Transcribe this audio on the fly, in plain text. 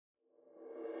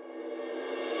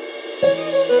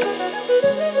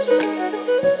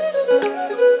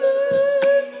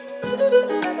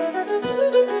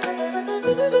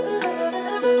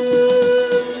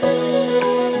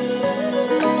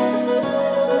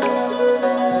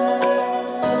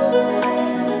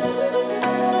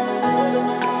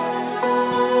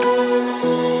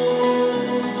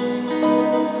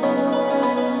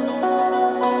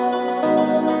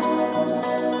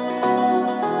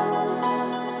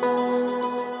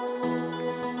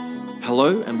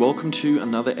Hello and welcome to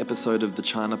another episode of the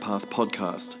China Path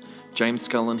podcast. James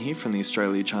Scullin here from the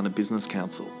Australia-China Business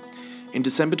Council. In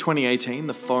December 2018,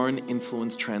 the Foreign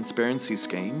Influence Transparency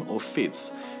Scheme, or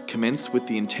FITS, commenced with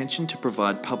the intention to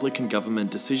provide public and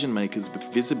government decision makers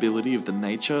with visibility of the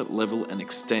nature, level and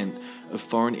extent of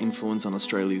foreign influence on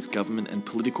Australia's government and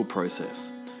political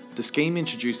process. The scheme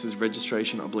introduces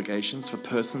registration obligations for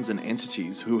persons and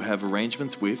entities who have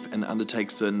arrangements with and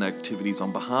undertake certain activities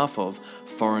on behalf of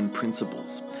foreign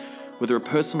principals. Whether a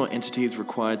person or entity is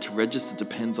required to register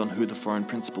depends on who the foreign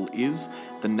principal is,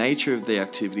 the nature of the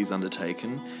activities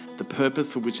undertaken, the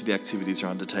purpose for which the activities are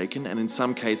undertaken, and in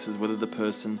some cases whether the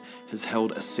person has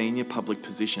held a senior public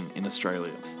position in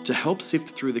Australia. To help sift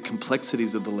through the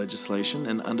complexities of the legislation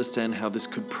and understand how this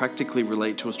could practically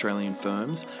relate to Australian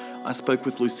firms, I spoke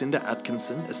with Lucinda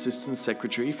Atkinson, Assistant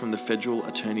Secretary from the Federal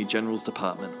Attorney General's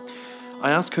Department.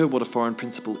 I asked her what a foreign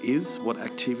principal is, what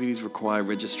activities require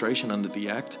registration under the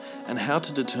Act, and how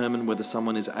to determine whether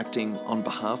someone is acting on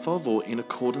behalf of or in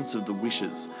accordance with the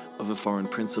wishes of a foreign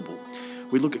principal.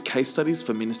 We look at case studies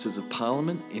for Ministers of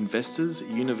Parliament, investors,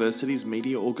 universities,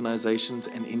 media organisations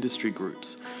and industry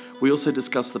groups. We also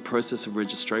discuss the process of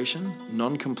registration,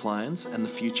 non-compliance and the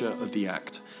future of the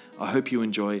Act. I hope you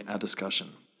enjoy our discussion.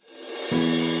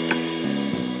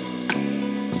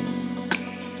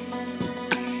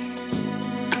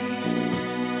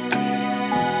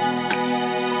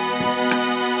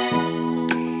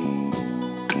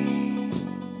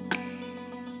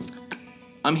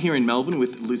 I'm here in Melbourne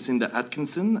with Lucinda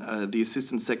Atkinson, the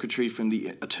Assistant Secretary from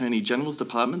the Attorney General's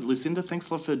Department. Lucinda, thanks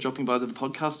a lot for dropping by to the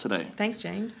podcast today. Thanks,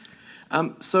 James.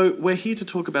 So we're here to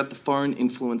talk about the Foreign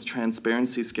Influence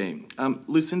Transparency Scheme.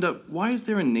 Lucinda, why is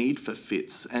there a need for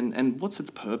FITS and what's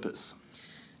its purpose?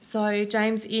 So,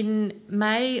 James, in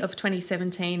May of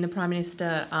 2017, the Prime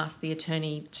Minister asked the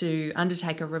Attorney to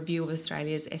undertake a review of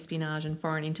Australia's espionage and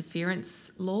foreign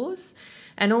interference laws,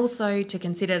 and also to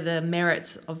consider the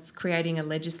merits of creating a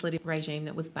legislative regime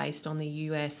that was based on the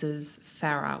US's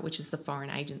FARA, which is the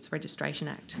Foreign Agents Registration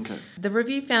Act. Okay. The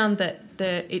review found that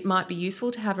it might be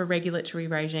useful to have a regulatory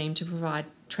regime to provide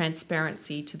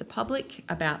transparency to the public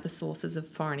about the sources of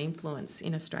foreign influence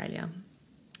in Australia.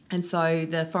 And so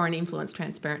the Foreign Influence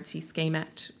Transparency Scheme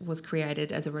Act was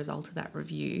created as a result of that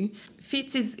review.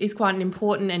 FITS is quite an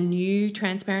important and new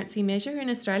transparency measure in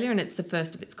Australia, and it's the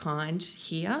first of its kind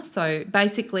here. So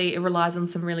basically it relies on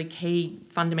some really key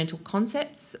fundamental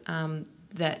concepts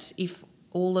that if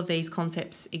all of these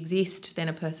concepts exist, then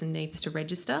a person needs to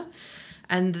register.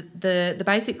 And the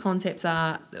basic concepts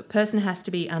are a person has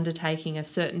to be undertaking a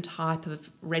certain type of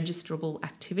registrable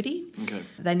activity. Okay.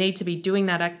 They need to be doing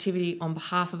that activity on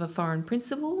behalf of a foreign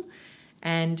principal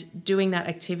and doing that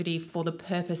activity for the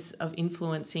purpose of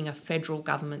influencing a federal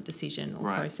government decision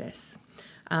or process.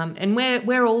 And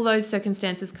where all those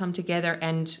circumstances come together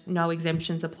and no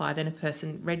exemptions apply, then a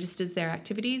person registers their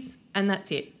activities and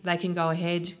that's it. They can go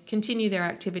ahead, continue their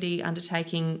activity,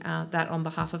 undertaking that on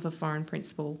behalf of a foreign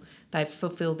principal. They've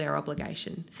fulfilled their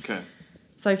obligation. Okay.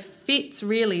 So FITS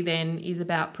really then is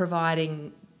about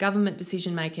providing government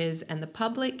decision makers and the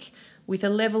public with a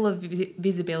level of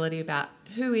visibility about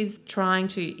who is trying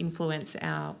to influence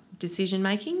our decision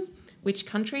making, which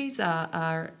countries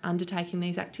are undertaking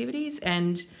these activities,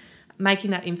 and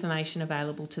making that information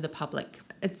available to the public.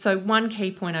 So one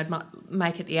key point I'd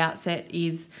make at the outset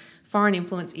is foreign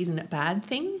influence isn't a bad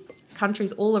thing.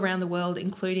 Countries all around the world,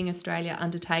 including Australia,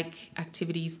 undertake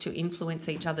activities to influence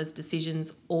each other's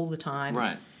decisions all the time.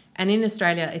 Right. And in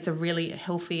Australia, it's a really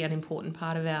healthy and important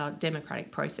part of our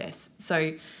democratic process.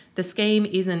 So the scheme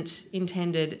isn't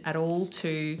intended at all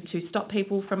to stop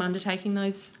people from undertaking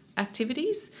those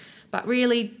activities, but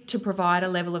really to provide a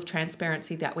level of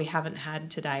transparency that we haven't had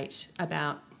to date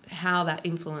about how that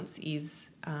influence is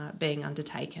being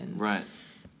undertaken. Right.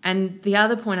 And the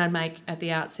other point I'd make at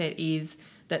the outset is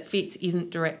that FITS isn't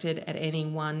directed at any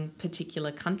one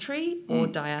particular country or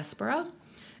diaspora.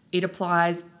 It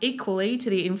applies equally to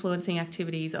the influencing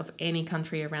activities of any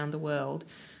country around the world.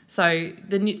 So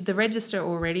the register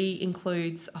already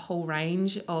includes a whole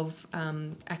range of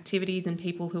activities and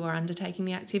people who are undertaking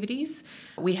the activities.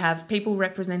 We have people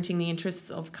representing the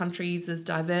interests of countries as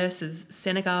diverse as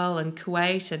Senegal and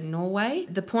Kuwait and Norway.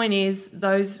 The point is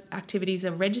those activities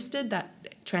are registered, that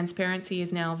transparency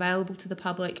is now available to the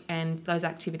public, and those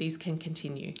activities can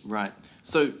continue. Right.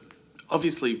 So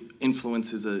obviously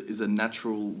influence is a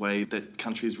natural way that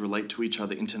countries relate to each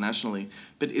other internationally,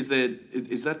 but is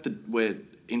that where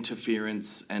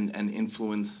interference and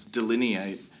influence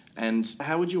delineate, and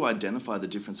how would you identify the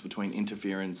difference between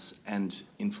interference and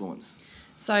influence?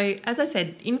 So, as I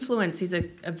said, influence is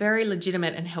a very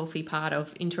legitimate and healthy part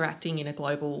of interacting in a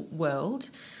global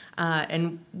world.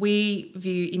 And we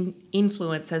view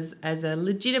influence as a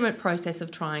legitimate process of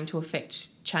trying to affect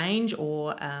change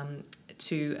or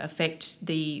to affect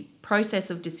the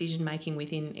process of decision making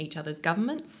within each other's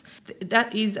governments.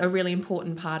 That is a really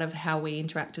important part of how we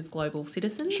interact as global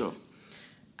citizens. Sure.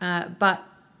 But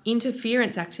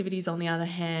interference activities, on the other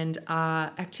hand,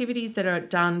 are activities that are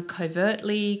done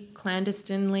covertly,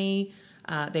 clandestinely.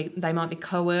 They might be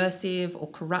coercive or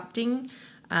corrupting.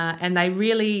 And they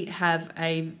really have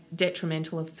a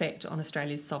detrimental effect on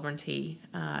Australia's sovereignty,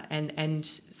 and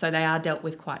so they are dealt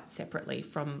with quite separately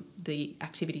from the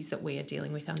activities that we are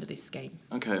dealing with under this scheme.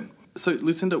 Okay. So,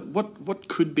 Lucinda, what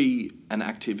could be an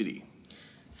activity?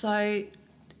 So,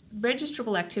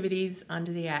 registrable activities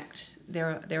under the Act,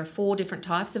 there are 4 different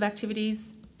types of activities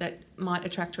that might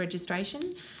attract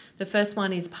registration. The first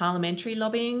one is parliamentary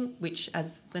lobbying, which,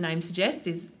 as the name suggests,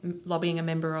 is lobbying a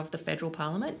member of the federal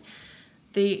parliament.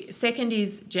 The second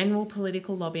is general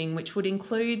political lobbying, which would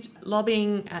include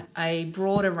lobbying at a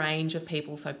broader range of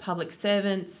people, so public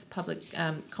servants,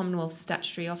 Commonwealth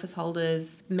statutory office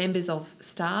holders, members of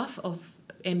staff of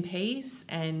MPs,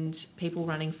 and people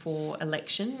running for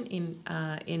election in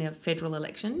a federal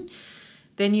election.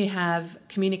 Then you have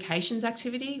communications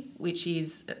activity, which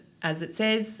is, as it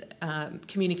says,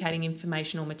 communicating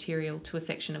information or material to a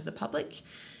section of the public.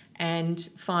 And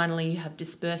finally, you have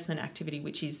disbursement activity,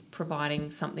 which is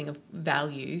providing something of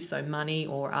value, so money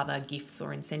or other gifts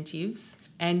or incentives.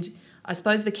 And I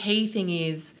suppose the key thing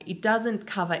is it doesn't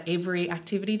cover every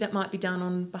activity that might be done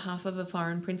on behalf of a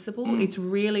foreign principal. It's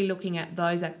really looking at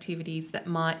those activities that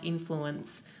might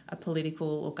influence a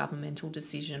political or governmental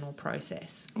decision or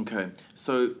process. Okay,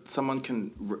 so someone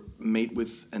can meet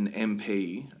with an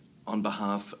MP on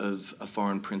behalf of a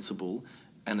foreign principal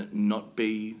and it not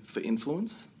be for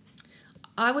influence?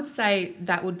 I would say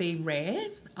that would be rare.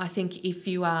 I think if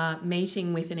you are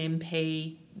meeting with an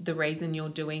MP, the reason you're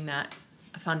doing that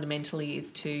fundamentally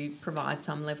is to provide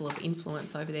some level of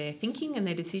influence over their thinking and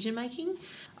their decision making.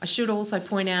 I should also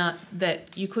point out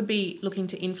that you could be looking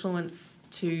to influence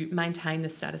to maintain the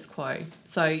status quo.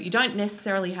 So you don't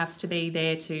necessarily have to be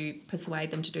there to persuade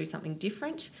them to do something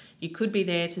different. You could be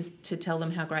there to tell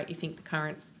them how great you think the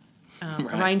current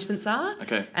arrangements are,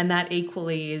 okay. And that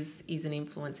equally is an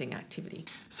influencing activity.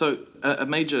 So a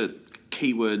major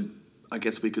keyword, I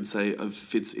guess we could say, of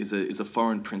FITS is a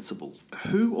foreign principal.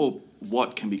 Who or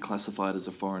what can be classified as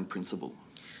a foreign principal?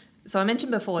 So I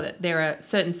mentioned before that there are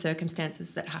certain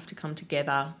circumstances that have to come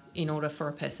together in order for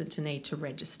a person to need to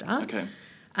register. Okay.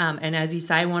 And as you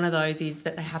say, one of those is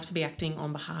that they have to be acting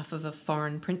on behalf of a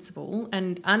foreign principal.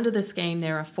 And under the scheme,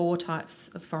 there are 4 types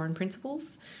of foreign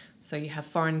principals. So you have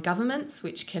foreign governments,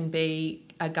 which can be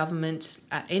a government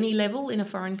at any level in a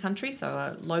foreign country, so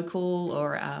a local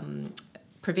or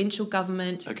provincial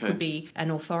government. Okay. It could be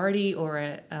an authority or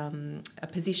a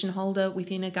position holder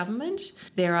within a government.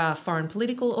 There are foreign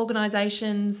political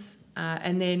organisations,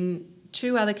 and then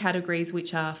 2 other categories,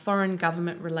 which are foreign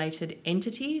government-related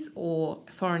entities or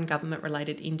foreign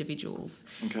government-related individuals.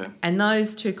 Okay. And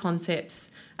those 2 concepts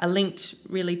are linked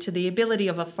really to the ability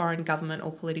of a foreign government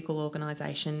or political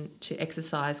organisation to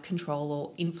exercise control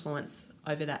or influence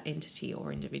over that entity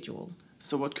or individual.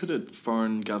 So what could a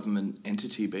foreign government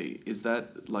entity be? Is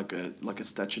that like a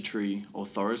statutory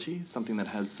authority, something that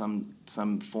has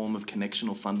some form of connection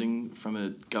or funding from a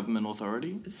government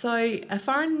authority? So a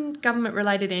foreign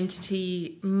government-related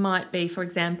entity might be, for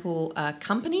example, a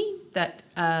company that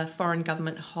a foreign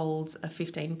government holds a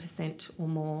 15% or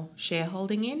more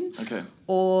shareholding in. Okay.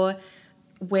 Or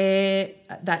where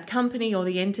that company or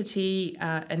the entity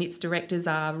and its directors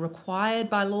are required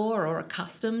by law or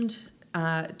accustomed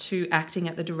to acting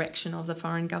at the direction of the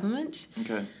foreign government.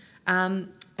 Okay. And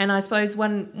I suppose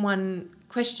one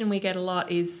question we get a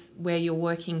lot is where you're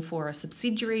working for a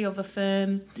subsidiary of a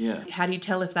firm. Yeah. How do you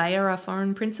tell if they are a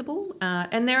foreign principal?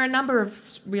 And there are a number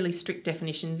of really strict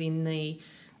definitions in the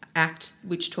Act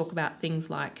which talk about things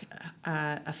like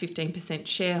a 15%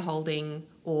 shareholding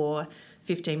or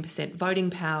 15% voting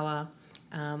power,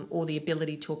 or the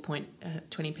ability to appoint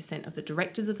 20% of the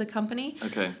directors of the company.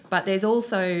 Okay. But there's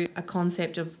also a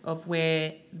concept of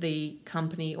where the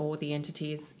company or the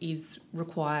entity is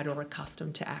required or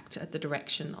accustomed to act at the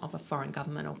direction of a foreign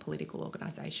government or political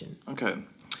organisation. Okay.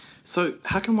 So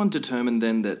how can one determine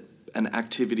then that an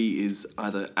activity is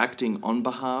either acting on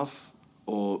behalf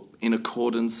or in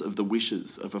accordance of the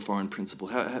wishes of a foreign principal?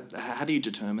 How do you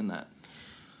determine that?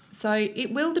 So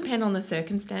it will depend on the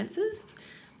circumstances.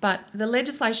 But the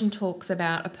legislation talks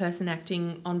about a person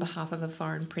acting on behalf of a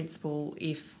foreign principal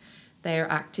if they are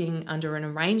acting under an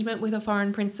arrangement with a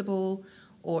foreign principal,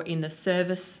 or in the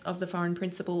service of the foreign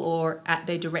principal, or at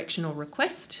their direction or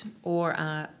request, or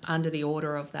under the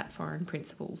order of that foreign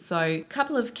principal. So a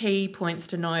couple of key points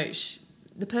to note.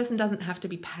 The person doesn't have to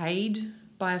be paid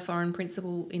by a foreign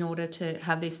principal in order to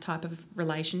have this type of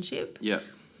relationship. Yeah.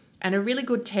 And a really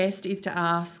good test is to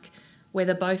ask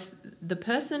whether both the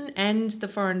person and the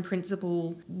foreign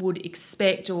principal would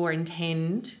expect or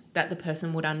intend that the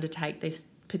person would undertake this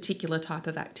particular type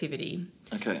of activity.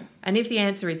 Okay. And if the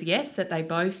answer is yes, that they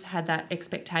both had that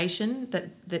expectation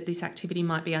that this activity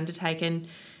might be undertaken,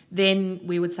 then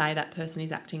we would say that person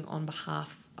is acting on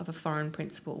behalf of a foreign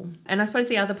principal. And I suppose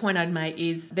the other point I'd make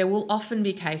is there will often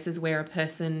be cases where a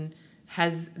person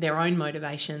has their own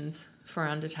motivations for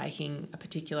undertaking a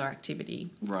particular activity.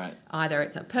 Right. Either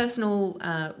it's a personal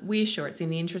wish or it's in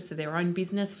the interest of their own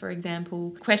business, for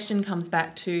example. Question comes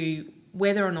back to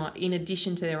whether or not, in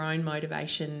addition to their own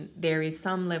motivation, there is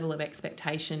some level of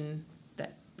expectation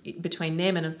that between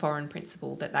them and a foreign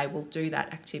principal that they will do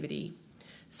that activity.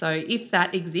 So if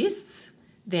that exists,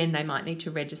 then they might need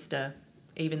to register,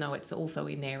 even though it's also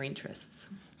in their interests.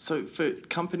 So for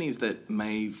companies that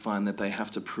may find that they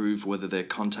have to prove whether their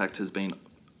contact has been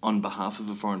on behalf of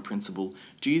a foreign principal,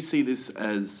 do you see this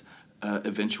as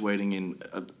eventuating in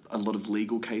a lot of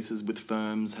legal cases with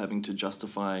firms having to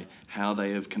justify how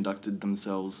they have conducted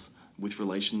themselves with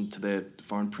relation to their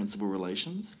foreign principal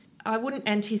relations? I wouldn't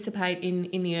anticipate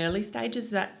in the early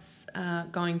stages that's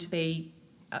going to be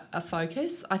a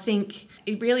focus. I think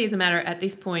it really is a matter, at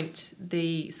this point,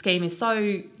 the scheme is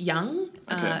so young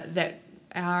that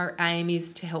our aim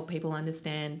is to help people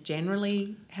understand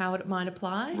generally how it might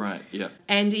apply. Right, yeah.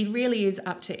 And it really is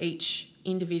up to each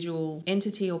individual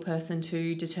entity or person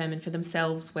to determine for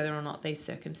themselves whether or not these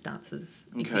circumstances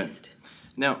exist.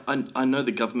 Now, I know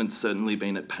the government's certainly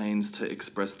been at pains to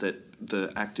express that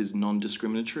the Act is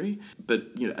non-discriminatory, but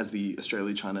as the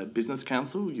Australia-China Business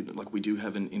Council, we do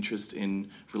have an interest in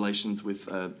relations with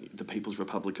the People's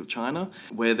Republic of China,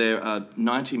 where there are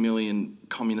 90 million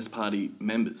Communist Party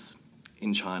members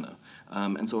in China.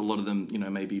 And so a lot of them,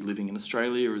 may be living in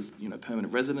Australia as,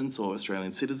 permanent residents or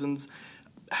Australian citizens.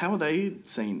 How are they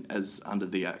seen as under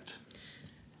the Act?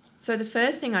 So the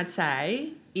first thing I'd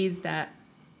say is that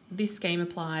this scheme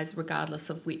applies regardless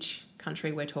of which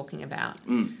country we're talking about.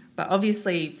 But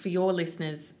obviously for your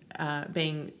listeners,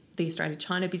 being the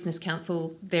Australia-China Business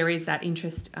Council, there is that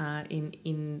interest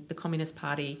in the Communist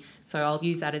Party. So I'll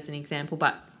use that as an example,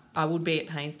 but I would be at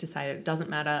pains to say that it doesn't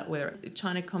matter whether it's the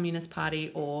China Communist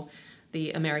Party or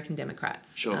the American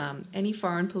Democrats. Sure. Any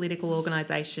foreign political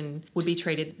organisation would be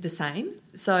treated the same.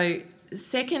 So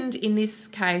second, in this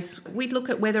case, we'd look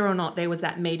at whether or not there was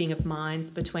that meeting of minds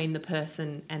between the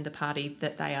person and the party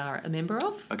that they are a member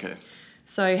of. Okay.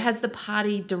 So has the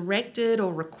party directed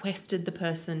or requested the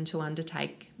person to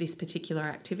undertake this particular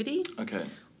activity? Okay.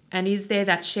 And is there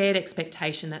that shared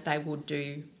expectation that they would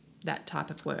do that type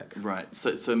of work? Right.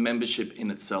 So membership in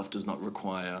itself does not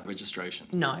require registration?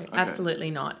 No,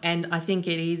 absolutely not. And I think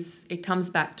it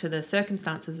comes back to the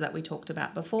circumstances that we talked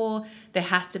about before. There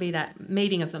has to be that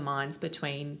meeting of the minds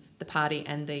between the party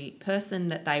and the person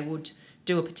that they would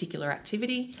do a particular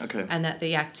activity, and that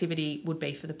the activity would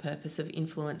be for the purpose of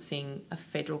influencing a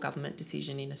federal government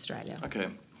decision in Australia. Okay.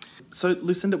 So,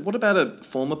 Lucinda, what about a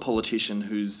former politician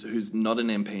who's not an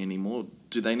MP anymore?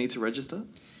 Do they need to register?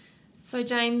 So,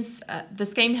 James, the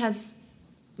scheme has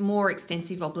more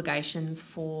extensive obligations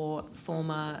for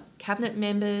former cabinet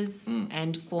members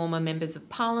and former members of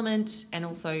parliament, and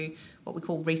also what we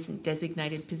call recent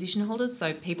designated position holders,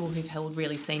 so people who've held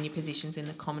really senior positions in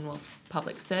the Commonwealth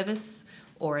Public Service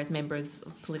or as members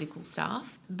of political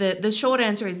staff. The short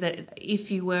answer is that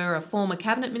if you were a former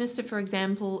cabinet minister, for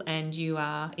example, and you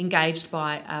are engaged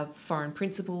by a foreign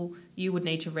principal, you would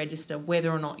need to register whether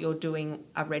or not you're doing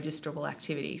a registrable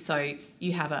activity. So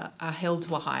you have a held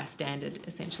to a higher standard,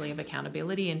 essentially, of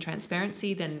accountability and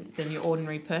transparency than your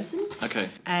ordinary person. Okay.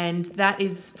 And that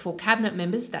is, for cabinet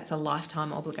members, that's a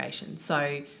lifetime obligation.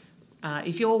 So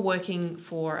if you're working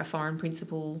for a foreign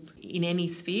principal in any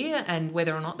sphere, and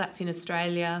whether or not that's in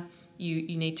Australia,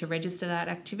 you need to register that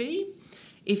activity.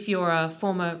 If you're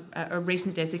a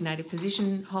recent designated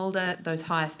position holder, those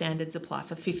higher standards apply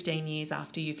for 15 years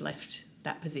after you've left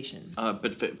that position.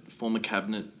 But for former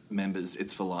cabinet members,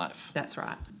 it's for life? That's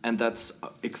right. And that's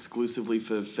exclusively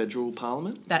for federal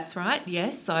parliament? That's right,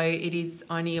 yes. So it is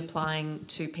only applying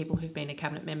to people who've been a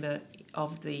cabinet member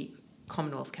of the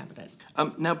Commonwealth Cabinet.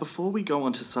 Now, before we go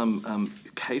on to some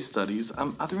case studies,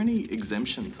 are there any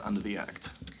exemptions under the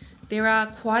Act? There are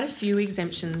quite a few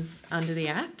exemptions under the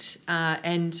Act,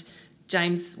 and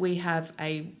James, we have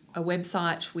a a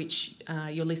website which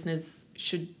your listeners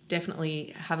should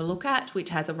definitely have a look at, which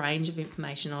has a range of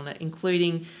information on it,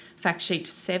 including Fact Sheet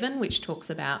 7, which talks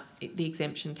about the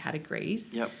exemption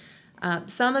categories. Yep.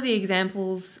 Some of the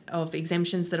examples of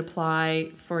exemptions that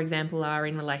apply, for example, are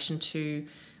in relation to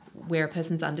where a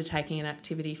person's undertaking an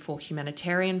activity for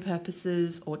humanitarian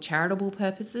purposes or charitable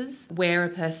purposes, where a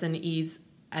person is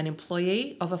an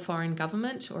employee of a foreign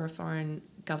government or a foreign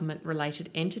government-related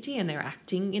entity and they're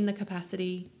acting in the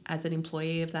capacity as an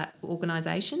employee of that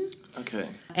organisation. Okay.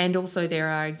 And also there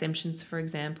are exemptions, for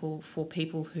example, for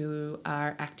people who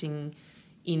are acting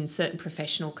in certain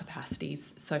professional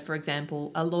capacities. So, for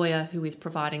example, a lawyer who is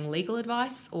providing legal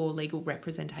advice or legal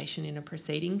representation in a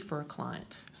proceeding for a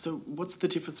client. So what's the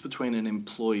difference between an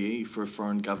employee for a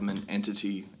foreign government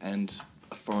entity and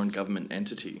a foreign government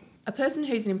entity? A person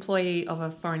who's an employee of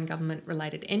a foreign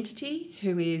government-related entity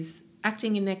who is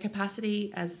acting in their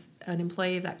capacity as an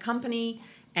employee of that company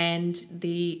and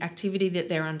the activity that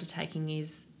they're undertaking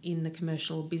is in the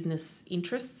commercial business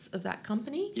interests of that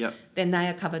company, Yep. then they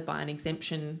are covered by an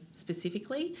exemption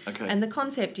specifically. Okay. And the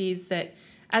concept is that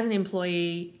as an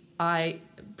employee, I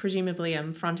presumably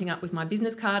am fronting up with my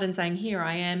business card and saying, here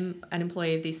I am, an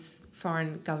employee of this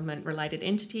foreign government-related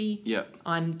entity. Yep.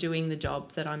 I'm doing the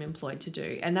job that I'm employed to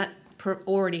do. And that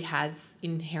already has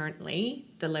inherently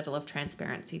the level of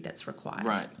transparency that's required.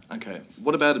 Right, okay.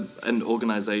 What about an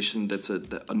organisation that's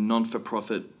a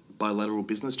non-for-profit bilateral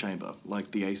business chamber,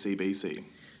 like the ACBC?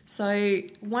 So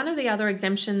one of the other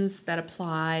exemptions that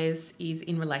applies is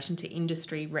in relation to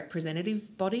industry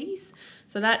representative bodies.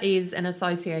 So that is an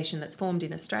association that's formed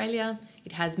in Australia.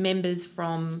 It has members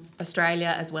from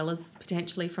Australia as well as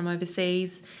potentially from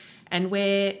overseas, and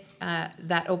where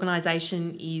that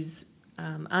organisation is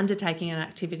undertaking an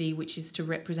activity which is to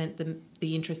represent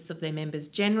the interests of their members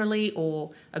generally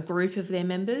or a group of their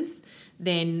members,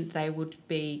 then they would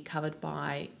be covered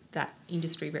by that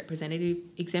industry representative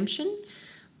exemption.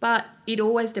 But it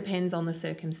always depends on the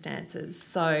circumstances.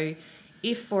 So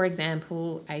if, for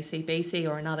example, ACBC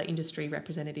or another industry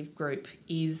representative group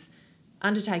is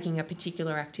undertaking a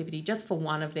particular activity just for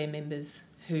one of their members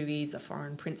who is a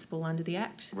foreign principal under the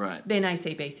Act, right, then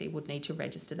ACBC would need to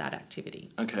register that activity.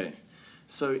 Okay.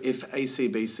 So if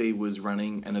ACBC was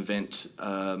running an event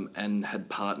and had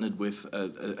partnered with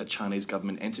a Chinese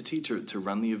government entity to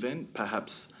run the event,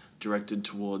 perhaps directed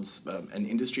towards an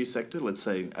industry sector, let's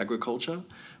say agriculture,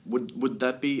 would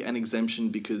that be an exemption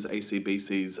because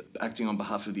ACBC is acting on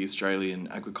behalf of the Australian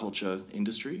agriculture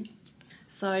industry?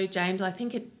 So, James, I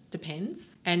think it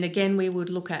depends. And again, we would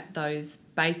look at those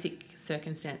basic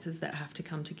circumstances that have to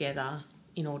come together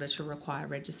in order to require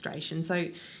registration. So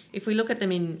if we look at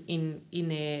them in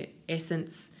their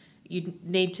essence, you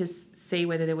need to see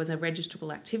whether there was a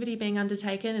registrable activity being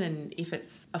undertaken, and if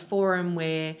it's a forum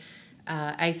where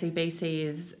ACBC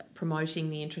is promoting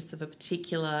the interests of a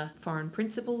particular foreign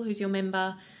principal who's your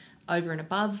member over and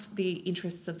above the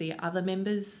interests of the other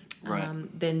members, right,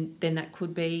 then that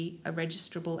could be a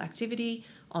registrable activity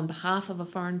on behalf of a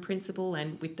foreign principal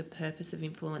and with the purpose of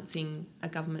influencing a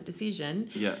government decision.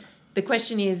 Yeah. The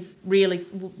question is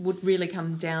would really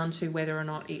come down to whether or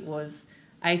not it was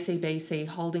ACBC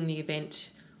holding the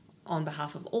event on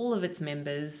behalf of all of its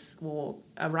members or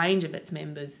a range of its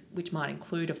members, which might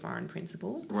include a foreign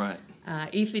principal. Right.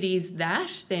 If it is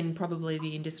that, then probably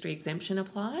the industry exemption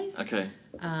applies. Okay.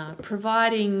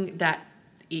 Providing that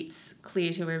it's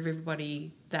clear to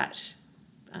everybody that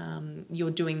you're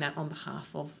doing that on behalf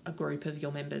of a group of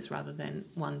your members rather than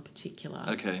one particular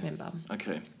member.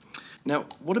 Okay. Now,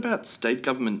 what about state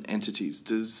government entities?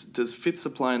 Does FITS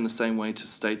apply in the same way to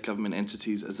state government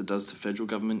entities as it does to federal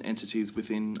government entities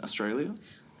within Australia?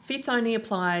 FITS only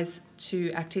applies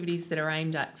to activities that are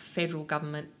aimed at federal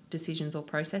government decisions or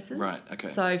processes. Right, okay.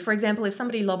 So, for example, if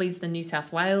somebody lobbies the New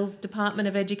South Wales Department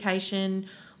of Education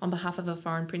on behalf of a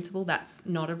foreign principal, that's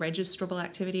not a registrable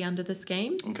activity under the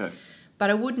scheme. Okay. But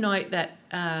I would note that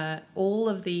all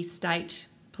of the state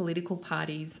political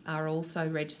parties are also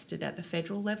registered at the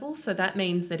federal level. So that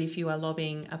means that if you are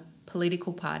lobbying a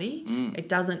political party, it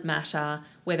doesn't matter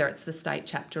whether it's the state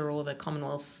chapter or the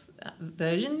Commonwealth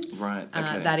version. Right,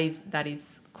 okay. That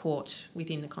is caught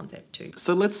within the concept too.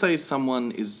 So let's say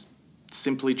someone is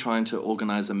simply trying to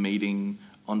organise a meeting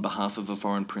on behalf of a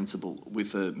foreign principal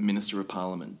with a Minister of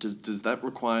Parliament. Does that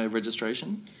require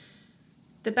registration?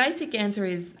 The basic answer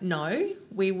is no.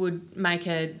 We would make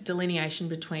a delineation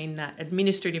between that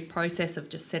administrative process of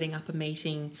just setting up a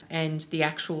meeting and the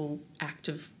actual act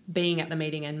of being at the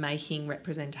meeting and making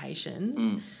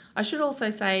representations. I should also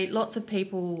say lots of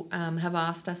people have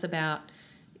asked us about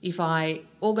if I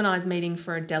organise a meeting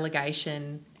for a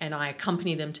delegation and I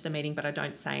accompany them to the meeting but I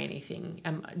don't say anything,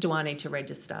 do I need to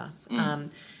register?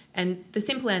 And the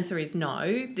simple answer is no.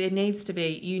 You need to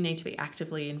be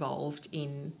actively involved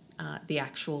in the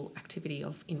actual activity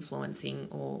of influencing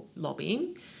or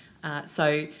lobbying.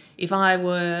 So if I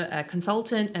were a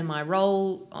consultant and my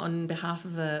role on behalf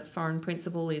of a foreign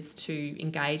principal is to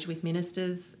engage with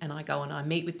ministers, and I go and I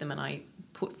meet with them and I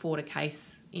put forward a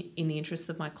case in the interests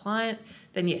of my client,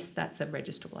 then yes, that's a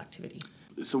registrable activity.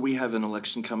 So we have an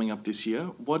election coming up this year.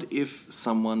 What if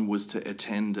someone was to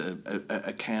attend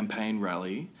a campaign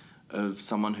rally of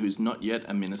someone who's not yet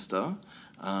a minister,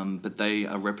 but they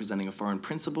are representing a foreign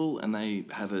principal, and they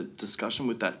have a discussion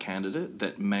with that candidate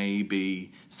that may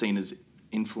be seen as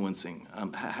influencing?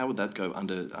 How would that go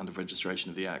under registration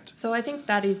of the Act? So I think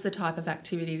that is the type of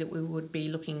activity that we would be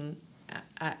looking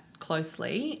at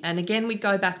closely. And again, we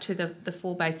go back to the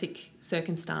four basic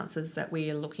circumstances that we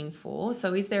are looking for.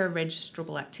 So is there a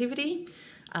registrable activity?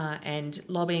 And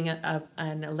lobbying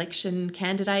an election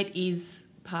candidate is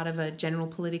part of a general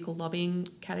political lobbying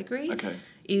category. Okay.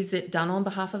 Is it done on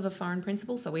behalf of a foreign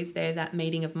principal? So is there that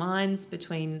meeting of minds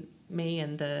between me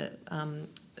and the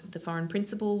foreign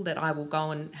principal that I will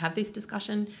go and have this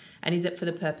discussion? And is it for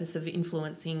the purpose of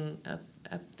influencing a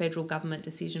federal government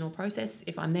decision or process?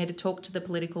 If I'm there to talk to the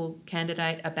political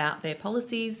candidate about their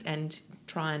policies and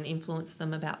try and influence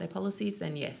them about their policies,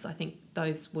 then yes, I think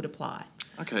those would apply.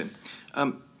 Okay.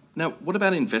 Now, what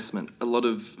about investment? A lot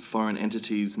of foreign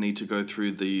entities need to go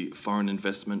through the Foreign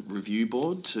Investment Review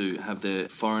Board to have their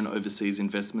foreign overseas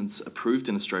investments approved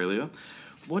in Australia.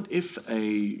 What if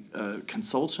a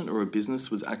consultant or a business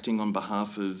was acting on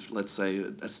behalf of, let's say,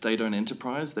 a state-owned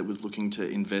enterprise that was looking to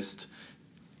invest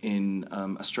in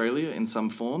Australia in some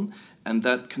form, and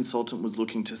that consultant was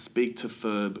looking to speak to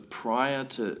FIRB prior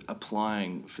to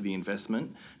applying for the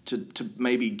investment to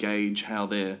maybe gauge how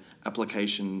their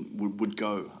application would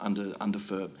go under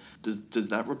FIRB? Does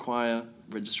that require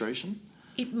registration?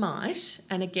 It might,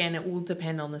 and again, it will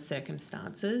depend on the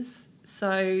circumstances.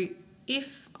 So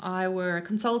if I were a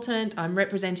consultant, I'm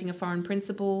representing a foreign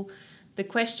principal, the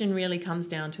question really comes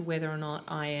down to whether or not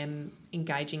I am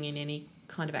engaging in any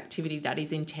kind of activity that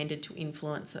is intended to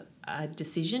influence a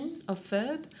decision of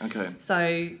FIRB. Okay.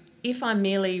 So if I'm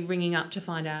merely ringing up to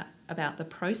find out about the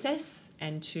process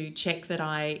and to check that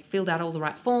I filled out all the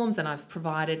right forms and I've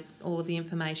provided all of the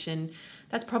information,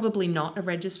 that's probably not a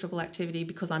registrable activity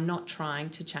because I'm not trying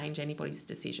to change anybody's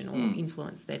decision or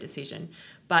influence their decision.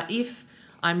 But if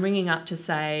I'm ringing up to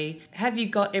say, have you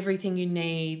got everything you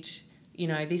need? You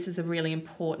know, this is a really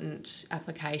important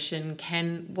application.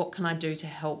 What can I do to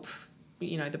help,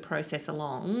 the process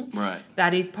along? Right.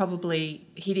 That is probably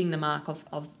hitting the mark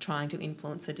of trying to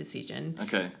influence a decision.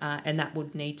 Okay. And that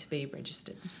would need to be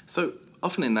registered. So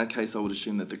often in that case, I would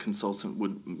assume that the consultant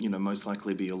would, most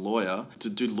likely be a lawyer.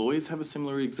 Do lawyers have a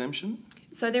similar exemption?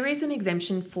 So there is an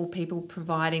exemption for people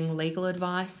providing legal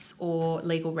advice or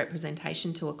legal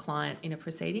representation to a client in a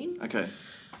proceeding. Okay.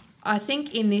 I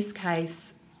think in this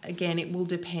case, again, it will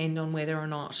depend on whether or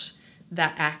not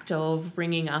that act of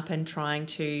ringing up and trying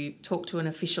to talk to an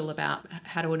official about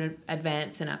how to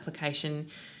advance an application,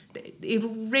 it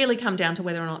will really come down to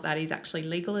whether or not that is actually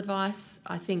legal advice.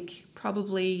 I think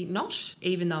probably not,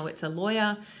 even though it's a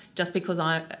lawyer. Just because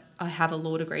I have a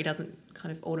law degree doesn't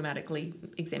kind of automatically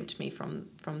exempt me from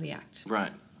the Act.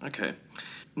 Right, okay.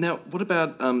 Now, what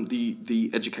about the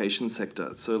education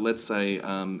sector? So let's say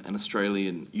an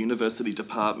Australian university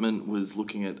department was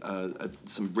looking at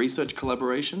some research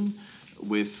collaboration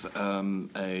with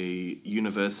a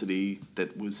university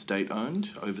that was state-owned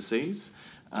overseas.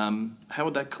 How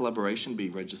would that collaboration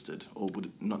be registered, or would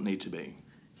it not need to be?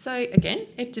 So again,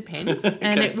 it depends,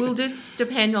 and it will just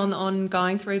depend on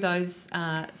going through those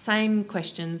same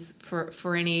questions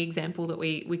for any example that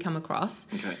we come across.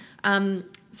 Okay.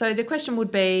 So the question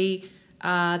would be,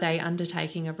 are they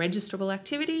undertaking a registrable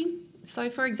activity? So,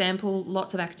 for example,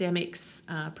 lots of academics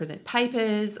present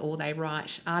papers or they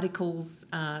write articles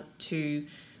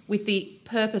with the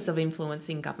purpose of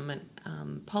influencing government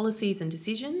policies and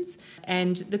decisions.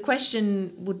 And the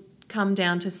question would come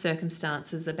down to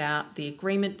circumstances about the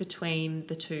agreement between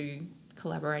the two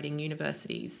collaborating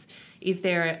universities. Is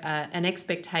there an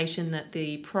expectation that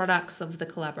the products of the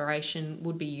collaboration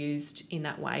would be used in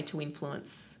that way to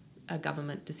influence a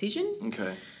government decision?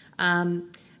 Okay.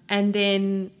 And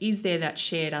then is there that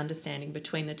shared understanding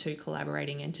between the two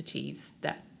collaborating entities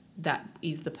that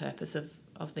is the purpose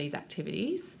of these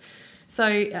activities?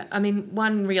 So,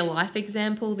 one real-life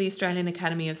example, the Australian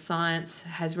Academy of Science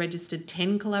has registered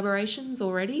 10 collaborations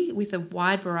already with a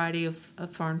wide variety of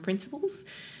foreign principals,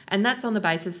 and that's on the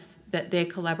basis that their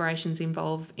collaborations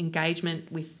involve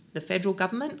engagement with the federal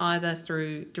government, either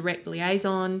through direct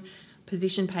liaison,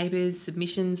 position papers,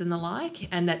 submissions and the like,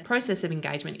 and that process of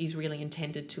engagement is really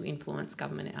intended to influence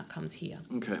government outcomes here.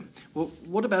 Okay. Well,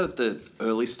 what about at the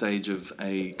early stage of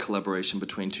a collaboration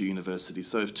between two universities?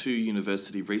 So if two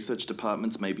university research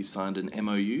departments maybe signed an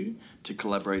MOU to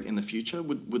collaborate in the future,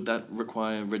 would that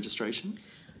require registration?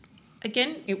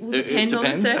 Again, it will depend on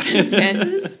the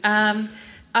circumstances.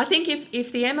 I think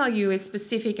if the MOU is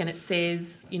specific and it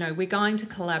says, we're going to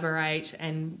collaborate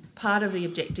and part of the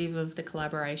objective of the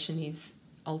collaboration is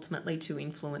ultimately to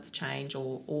influence change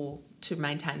or to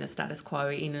maintain the status quo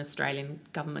in an Australian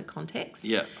government context,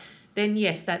 then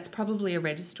yes, that's probably a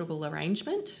registrable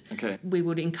arrangement. Okay. We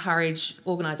would encourage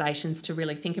organisations to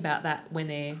really think about that when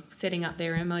they're setting up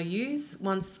their MOUs.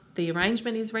 Once the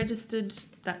arrangement is registered,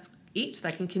 that's it.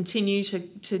 They can continue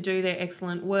to do their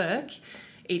excellent work.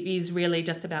 It is really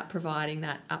just about providing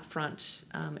that upfront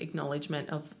acknowledgement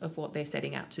of what they're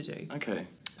setting out to do. Okay.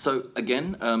 So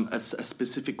again, a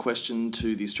specific question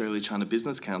to the Australia-China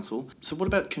Business Council. So what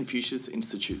about Confucius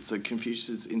Institute? So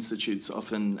Confucius Institutes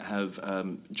often have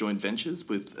joint ventures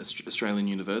with Australian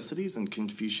universities, and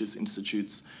Confucius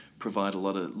Institutes provide a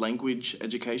lot of language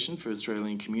education for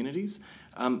Australian communities.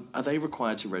 Are they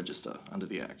required to register under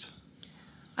the Act?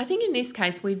 I think in this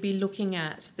case we'd be looking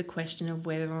at the question of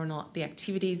whether or not the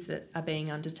activities that are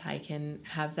being undertaken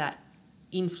have that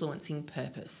influencing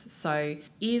purpose. So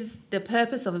is the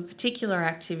purpose of a particular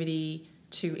activity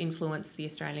to influence the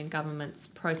Australian government's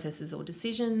processes or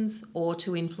decisions, or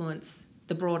to influence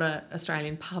the broader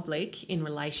Australian public in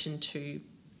relation to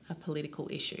a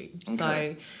political issue? Okay.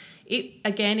 So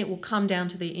it will come down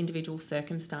to the individual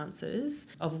circumstances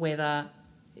of whether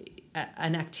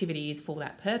an activity is for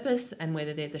that purpose and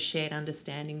whether there's a shared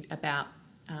understanding about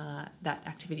that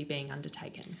activity being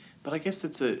undertaken. But I guess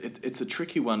it's a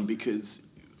tricky one because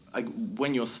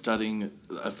when you're studying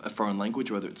a foreign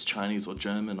language, whether it's Chinese or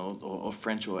German or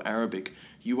French or Arabic,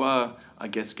 you are, I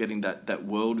guess, getting that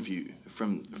worldview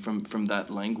from that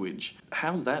language.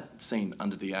 How's that seen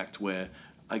under the Act, where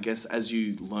I guess as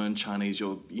you learn Chinese,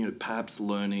 you're perhaps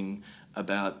learning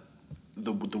about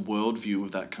the worldview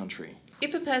of that country?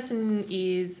 If a person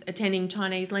is attending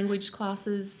Chinese language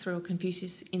classes through a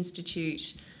Confucius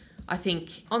Institute, I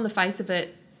think on the face of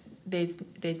it,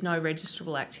 there's no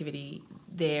registrable activity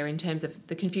there in terms of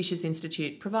the Confucius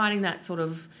Institute providing that sort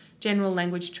of general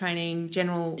language training,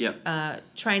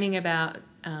 training about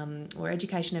or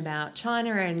education about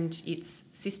China and its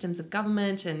systems of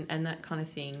government and that kind of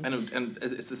thing. And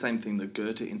it's the same thing that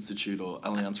Goethe Institute or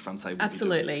Allianz Francaise would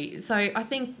Absolutely. be doing. So I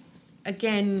think,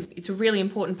 again, it's a really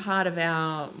important part of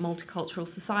our multicultural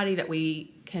society that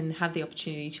we can have the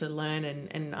opportunity to learn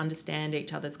and understand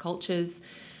each other's cultures.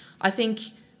 I think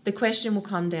the question will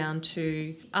come down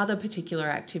to other particular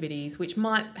activities which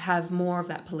might have more of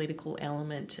that political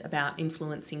element about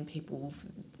influencing people's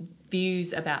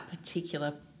views about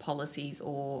particular policies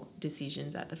or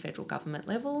decisions at the federal government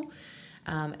level.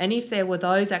 And if there were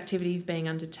those activities being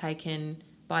undertaken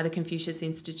by the Confucius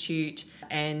Institute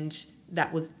and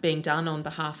that was being done on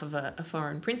behalf of a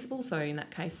foreign principal, so in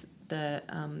that case the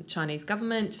Chinese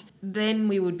government, then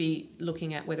we would be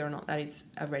looking at whether or not that is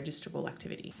a registrable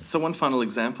activity. So one final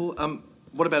example,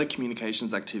 what about a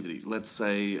communications activity? Let's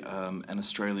say an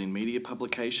Australian media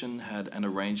publication had an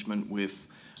arrangement with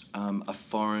a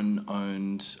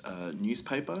foreign-owned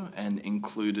newspaper and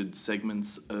included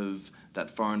segments of that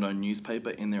foreign-owned newspaper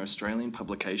in their Australian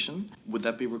publication. Would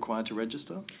that be required to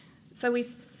register? So we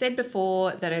said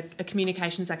before that a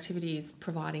communications activity is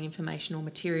providing information or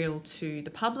material to the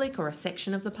public or a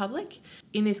section of the public.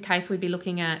 In this case, we'd be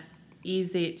looking at,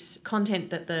 is it content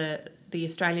that the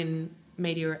Australian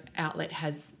media outlet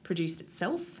has produced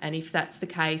itself? And if that's the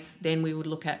case, then we would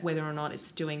look at whether or not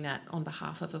it's doing that on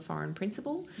behalf of a foreign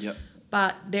principal. Yep.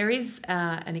 But there is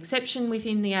an exception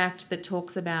within the Act that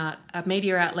talks about a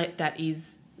media outlet that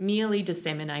is merely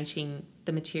disseminating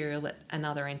the material that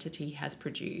another entity has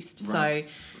produced. Right.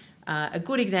 So a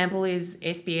good example is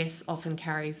SBS often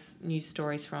carries news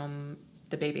stories from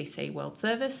the BBC World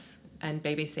Service, and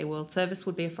BBC World Service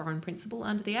would be a foreign principal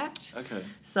under the Act. Okay.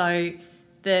 So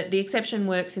the exception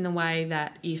works in the way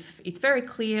that if it's very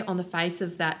clear on the face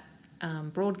of that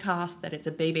broadcast that it's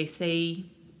a BBC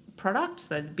product,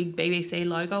 so there's a big BBC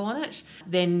logo on it,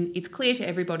 then it's clear to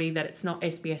everybody that it's not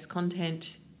SBS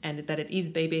content and that it is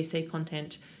BBC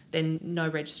content, then no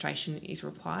registration is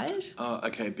required. Oh,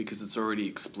 okay, because it's already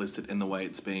explicit in the way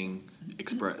it's being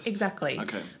expressed. Exactly.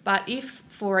 Okay. But if,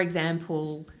 for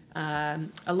example,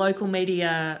 a local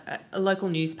media, a local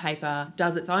newspaper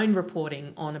does its own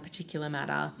reporting on a particular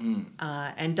matter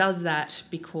and does that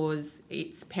because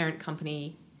its parent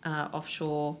company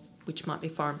offshore, which might be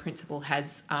foreign principal,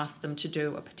 has asked them to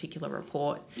do a particular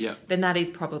report, then that is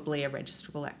probably a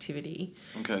registrable activity.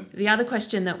 Okay. The other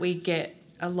question that we get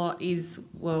a lot is,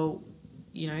 well,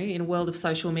 you know, in a world of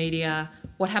social media,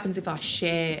 what happens if I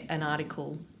share an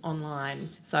article online?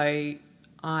 So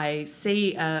I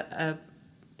see a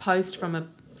post from a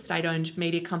state-owned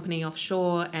media company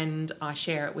offshore and I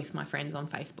share it with my friends on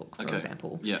Facebook, for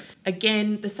example. Yeah.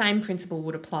 Again, the same principle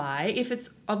would apply. If it's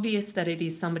obvious that it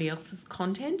is somebody else's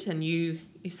content and you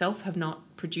yourself have not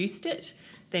produced it,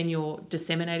 then you're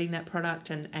disseminating that product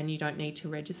and you don't need to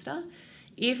register.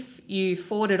 If you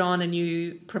forward it on and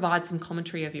you provide some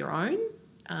commentary of your own,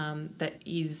 that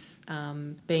is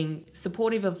being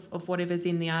supportive of whatever's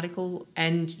in the article,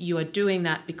 and you are doing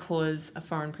that because a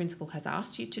foreign principal has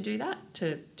asked you to do that,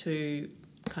 to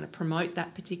kind of promote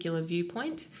that particular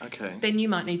viewpoint, then you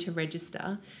might need to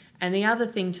register. And the other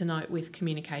thing to note with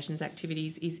communications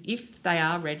activities is if they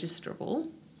are registrable,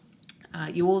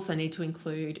 you also need to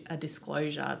include a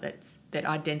disclosure that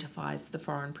identifies the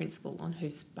foreign principal on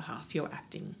whose behalf you're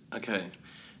acting. Okay.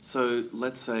 So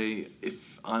let's say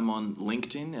if I'm on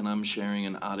LinkedIn and I'm sharing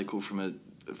an article from a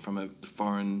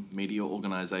foreign media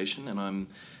organisation and I'm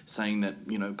saying that,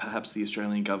 you know, perhaps the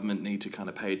Australian government need to kind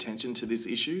of pay attention to this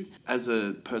issue, as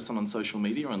a person on social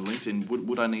media on LinkedIn,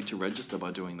 would I need to register by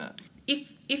doing that?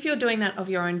 If you're doing that of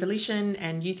your own volition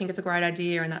and you think it's a great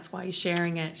idea and that's why you're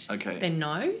sharing it, then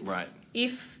no. Right.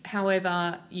 If,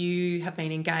 however, you have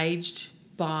been engaged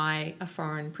by a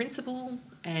foreign principal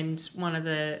and one of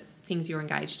the things you're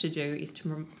engaged to do is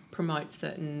to promote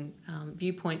certain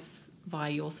viewpoints via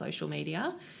your social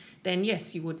media, then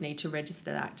yes, you would need to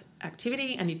register that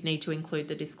activity and you'd need to include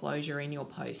the disclosure in your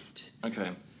post.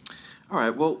 Okay. All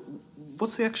right. Well,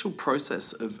 what's the actual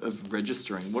process of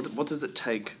registering? What does it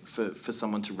take for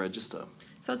someone to register?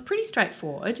 So it's pretty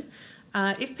straightforward.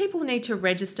 If people need to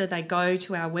register, they go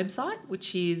to our website,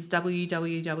 which is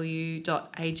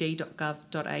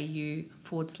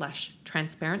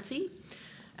www.ag.gov.au/transparency,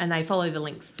 and they follow the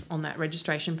links on that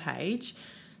registration page.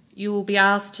 You will be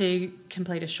asked to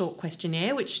complete a short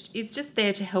questionnaire, which is just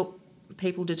there to help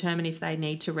people determine if they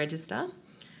need to register.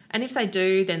 And if they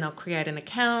do, then they'll create an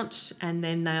account and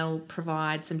then they'll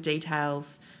provide some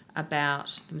details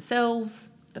about themselves,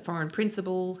 the foreign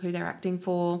principal, who they're acting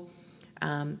for,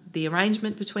 the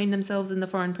arrangement between themselves and the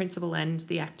foreign principal and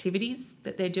the activities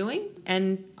that they're doing.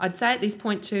 And I'd say at this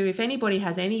point too, if anybody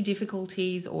has any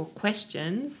difficulties or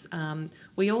questions,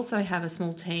 we also have a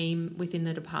small team within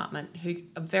the department who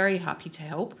are very happy to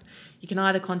help. You can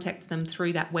either contact them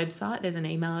through that website, there's an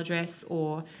email address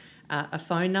or a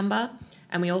phone number,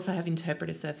 and we also have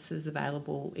interpreter services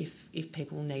available if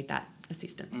people need that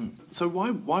assistance. So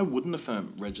why wouldn't a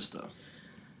firm register?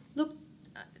 Look,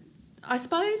 I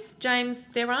suppose, James,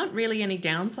 there aren't really any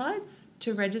downsides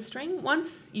to registering.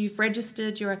 Once you've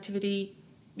registered your activity,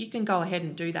 you can go ahead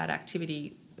and do that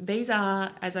activity. These are,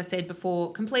 as I said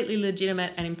before, completely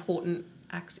legitimate and important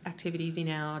activities in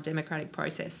our democratic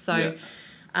process. So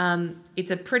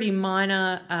it's a pretty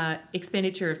minor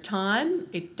expenditure of time.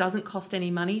 It doesn't cost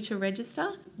any money to register.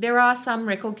 There are some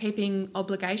record-keeping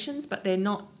obligations, but they're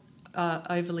not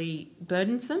overly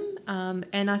burdensome.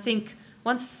 And I think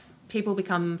once people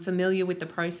become familiar with the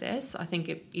process, I think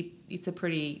it's a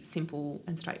pretty simple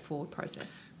and straightforward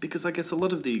process. Because I guess a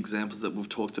lot of the examples that we've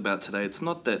talked about today, it's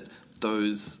not that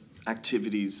those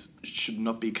activities should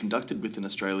not be conducted within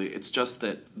Australia, it's just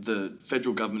that the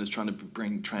federal government is trying to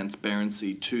bring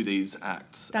transparency to these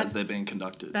acts as they're being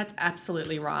conducted. That's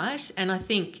absolutely right. And I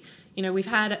think, you know, we've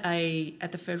had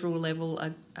at the federal level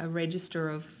a register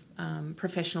of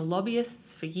professional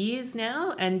lobbyists for years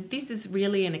now, and this is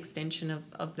really an extension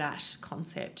of that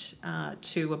concept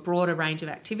to a broader range of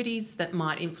activities that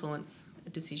might influence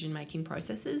decision-making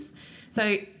processes.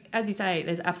 So, as you say,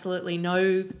 there's absolutely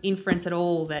no inference at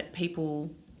all that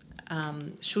people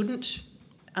shouldn't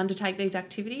undertake these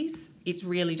activities. It's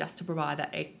really just to provide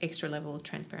that extra level of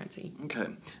transparency. Okay.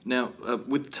 Now,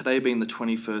 with today being the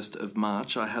 21st of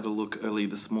March, I had a look early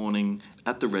this morning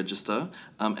at the register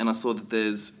and I saw that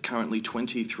there's currently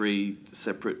 23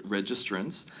 separate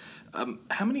registrants.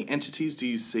 How many entities do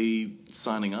you see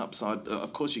signing up? So,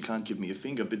 of course, you can't give me a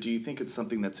finger, but do you think it's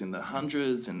something that's in the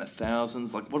hundreds, in the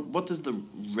thousands? Like, what does the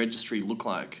registry look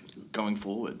like going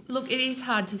forward? Look, it is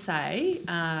hard to say,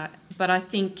 but I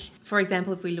think, for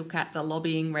example, if we look at the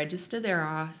lobbying register, there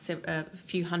are a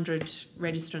few hundred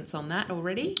registrants on that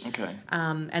already. Okay.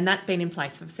 And that's been in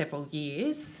place for several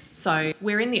years. So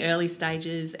we're in the early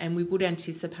stages, and we would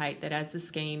anticipate that as the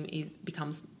scheme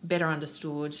becomes better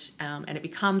understood and it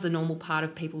becomes a normal part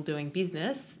of people doing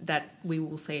business, that we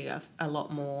will see a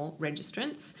lot more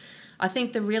registrants. I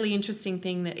think the really interesting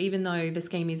thing that even though the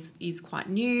scheme is quite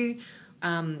new,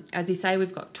 as you say,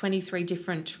 we've got 23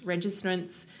 different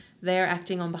registrants. They're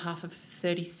acting on behalf of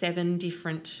 37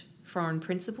 different foreign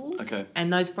principals. Okay.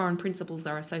 And those foreign principals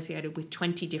are associated with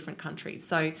 20 different countries.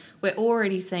 So we're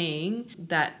already seeing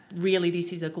that really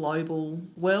this is a global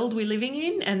world we're living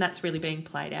in, and that's really being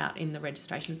played out in the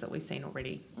registrations that we've seen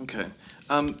already. Okay.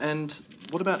 And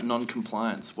what about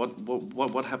non-compliance?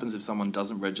 What happens if someone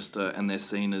doesn't register and they're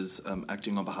seen as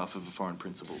acting on behalf of a foreign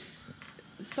principal?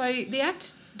 So the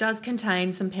Act does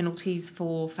contain some penalties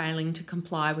for failing to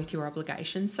comply with your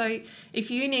obligations. So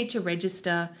if you need to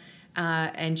register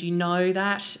and you know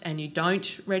that and you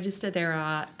don't register, there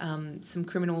are some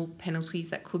criminal penalties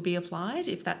that could be applied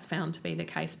if that's found to be the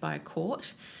case by a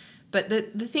court. But the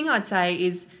thing I'd say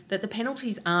is that the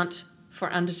penalties aren't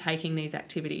for undertaking these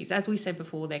activities. As we said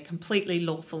before, they're completely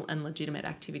lawful and legitimate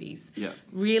activities. Yeah.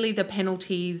 Really, the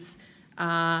penalties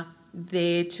are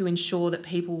there to ensure that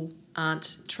people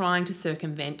aren't trying to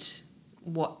circumvent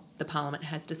what the Parliament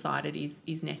has decided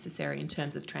is necessary in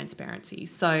terms of transparency.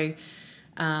 So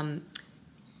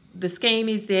the scheme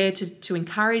is there to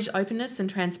encourage openness and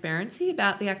transparency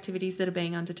about the activities that are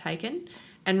being undertaken,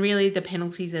 and really the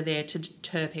penalties are there to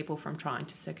deter people from trying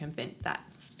to circumvent that.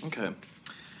 Okay.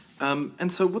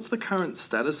 And so what's the current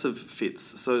status of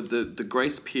FITS? So the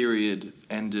grace period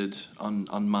ended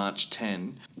on March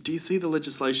 10. Do you see the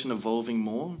legislation evolving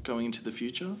more going into the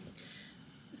future?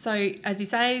 So, as you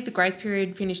say, the grace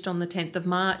period finished on the 10th of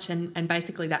March, and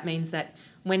basically that means that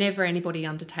whenever anybody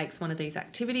undertakes one of these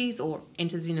activities or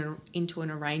enters into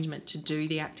an arrangement to do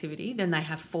the activity, then they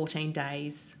have 14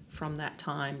 days from that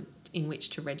time in which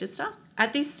to register.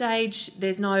 At this stage,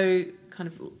 there's no kind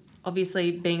of,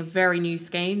 obviously being a very new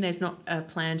scheme, there's not a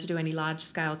plan to do any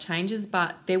large-scale changes,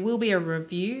 but there will be a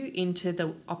review into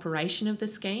the operation of the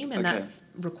scheme, and that's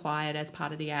required as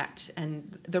part of the Act,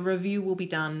 and the review will be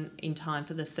done in time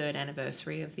for the 3rd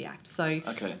anniversary of the Act. So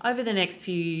over the next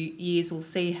few years we'll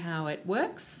see how it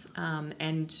works,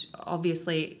 and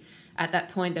obviously at that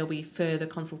point there'll be further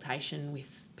consultation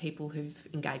with people who've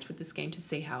engaged with the scheme to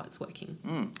see how it's working.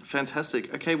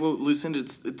 Fantastic. Okay, well, Lucinda,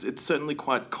 it's certainly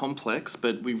quite complex,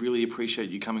 but we really appreciate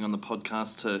you coming on the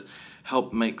podcast to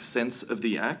help make sense of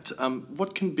the Act.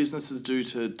 What can businesses do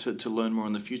to learn more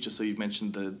in the future? So you've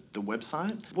mentioned the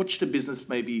website. What should a business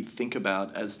maybe think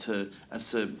about as to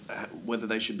whether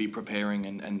they should be preparing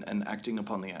and acting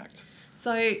upon the Act?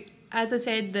 So, as I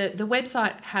said, the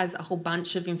website has a whole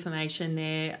bunch of information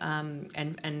there,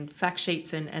 and fact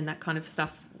sheets and that kind of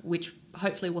stuff, which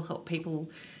hopefully will help people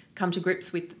come to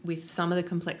grips with some of the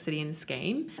complexity in the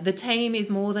scheme. The team is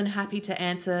more than happy to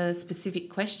answer specific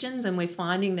questions, and we're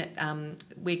finding that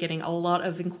we're getting a lot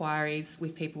of inquiries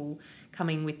with people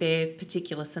coming with their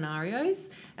particular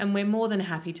scenarios, and we're more than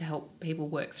happy to help people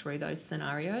work through those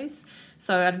scenarios.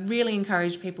 So I'd really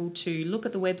encourage people to look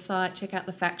at the website, check out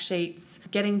the fact sheets,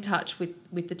 get in touch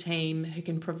with the team who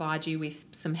can provide you with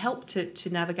some help to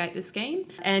navigate the scheme.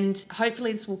 And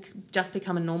hopefully this will just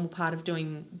become a normal part of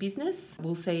doing business.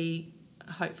 We'll see,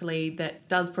 hopefully, that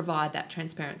does provide that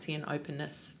transparency and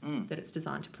openness that it's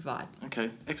designed to provide.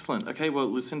 Okay, excellent. Okay, well,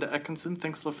 Lucinda Atkinson,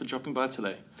 thanks a lot for dropping by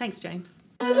today. Thanks, James.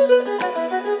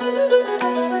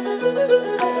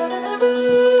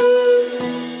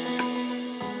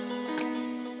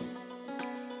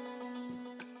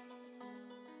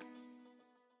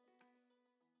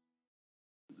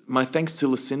 My thanks to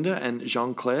Lucinda and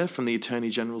Jean-Claire from the Attorney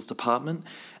General's Department,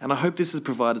 and I hope this has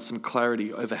provided some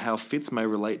clarity over how FITS may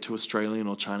relate to Australian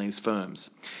or Chinese firms.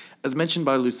 As mentioned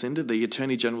by Lucinda, the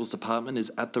Attorney General's Department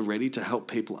is at the ready to help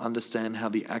people understand how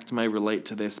the Act may relate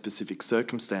to their specific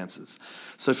circumstances.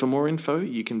 So for more info,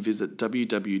 you can visit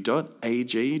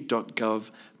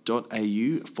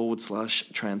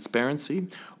www.ag.gov.au/transparency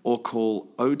or call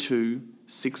 02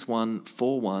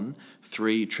 6141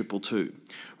 3222.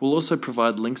 We'll also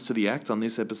provide links to the Act on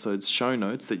this episode's show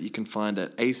notes that you can find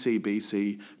at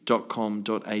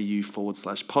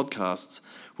acbc.com.au/podcasts,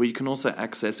 where you can also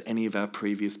access any of our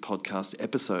previous podcast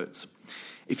episodes.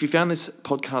 If you found this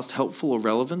podcast helpful or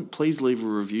relevant, please leave a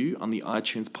review on the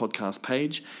iTunes podcast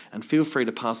page, and feel free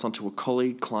to pass on to a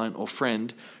colleague, client or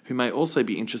friend who may also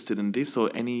be interested in this or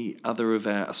any other of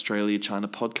our Australia-China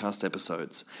podcast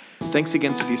episodes. Thanks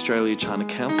again to the Australia-China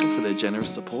Council for their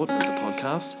generous support of the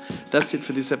podcast. That's it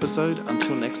for this episode.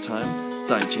 Until next time,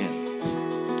 再见.